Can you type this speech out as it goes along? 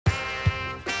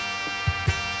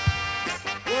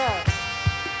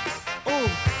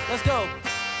let's go.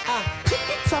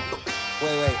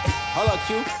 Wait, hold up,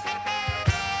 Q.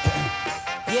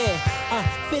 Yeah,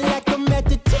 feel like I'm at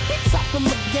the tippy top of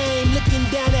my game, looking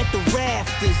down at the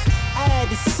rafters. I had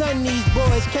to son these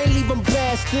boys, can't leave them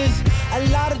bastards. A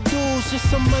lot of dudes, just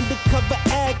some undercover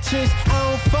actors. I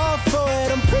don't fall for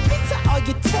it, I'm privy to all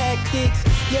your tactics.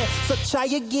 Yeah, so try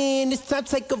again, this time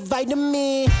take a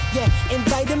vitamin. Yeah,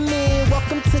 invite them in,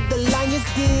 welcome to the Lion's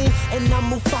Den. And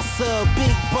I'm Mufasa,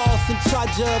 big boss in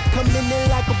charge of coming in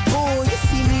like a bull. You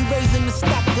see me raising the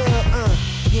stock up,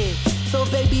 yeah. So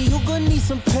baby, you gon' need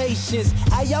some patience.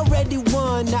 I already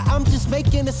won, now I'm just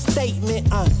making a statement,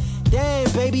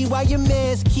 Damn, baby, why your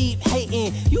mans keep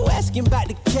hating? You asking about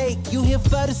the cake, you here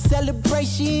for the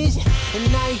celebrations?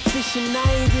 And I ain't fishing, I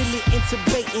ain't really into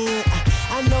baiting.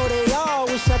 I know they all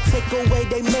wish I take away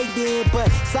they maiden,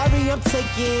 but sorry I'm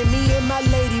taking me and my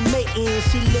lady mating.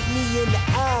 She look me in the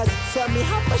eyes and tell me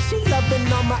how much she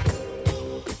loving on my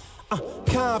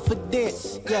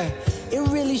confidence, yeah. It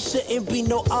really shouldn't be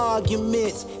no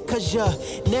arguments, cause you're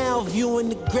now viewing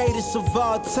the greatest of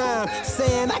all time,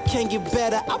 saying I can't get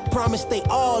better, I promise they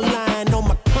all lying on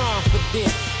my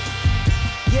confidence.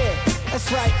 Yeah,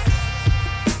 that's right.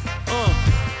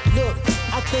 Look,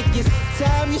 I think it's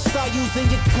time you start using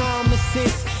your common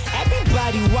sense.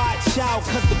 Everybody watch out,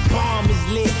 cause the bomb is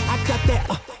lit. I got that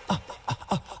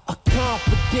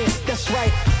confidence, that's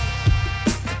right.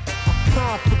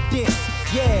 Confidence,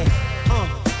 yeah,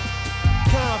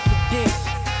 confidence,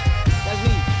 that's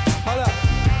me, hold up,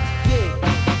 yeah,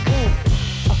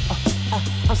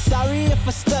 I'm sorry if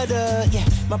I stutter, yeah,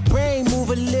 my brain move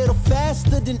a little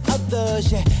faster than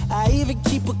others, yeah, I even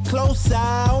keep a close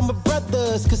eye on my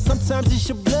brothers, cause sometimes it's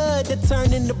your blood that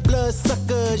turn into blood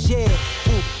suckers, yeah,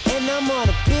 and I'm on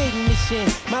a big mission,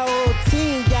 my whole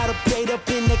team got a plate up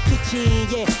in the kitchen,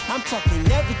 yeah, I'm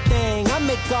talking everything, I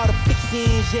make all the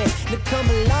fixings, yeah, they come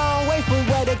a long way from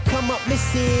where they come up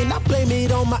missing, I blame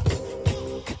it on my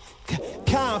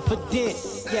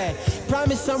confidence, yeah,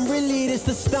 promise I'm really this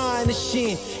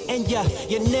astonishing, and yeah,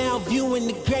 you're now viewing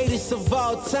the greatest of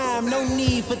all time, no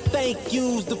need for thank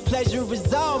yous, the pleasure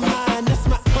is all mine, that's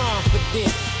my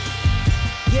confidence,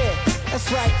 yeah,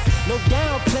 that's right, no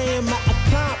downplaying my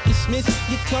accomplishments,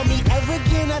 you call me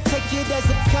arrogant,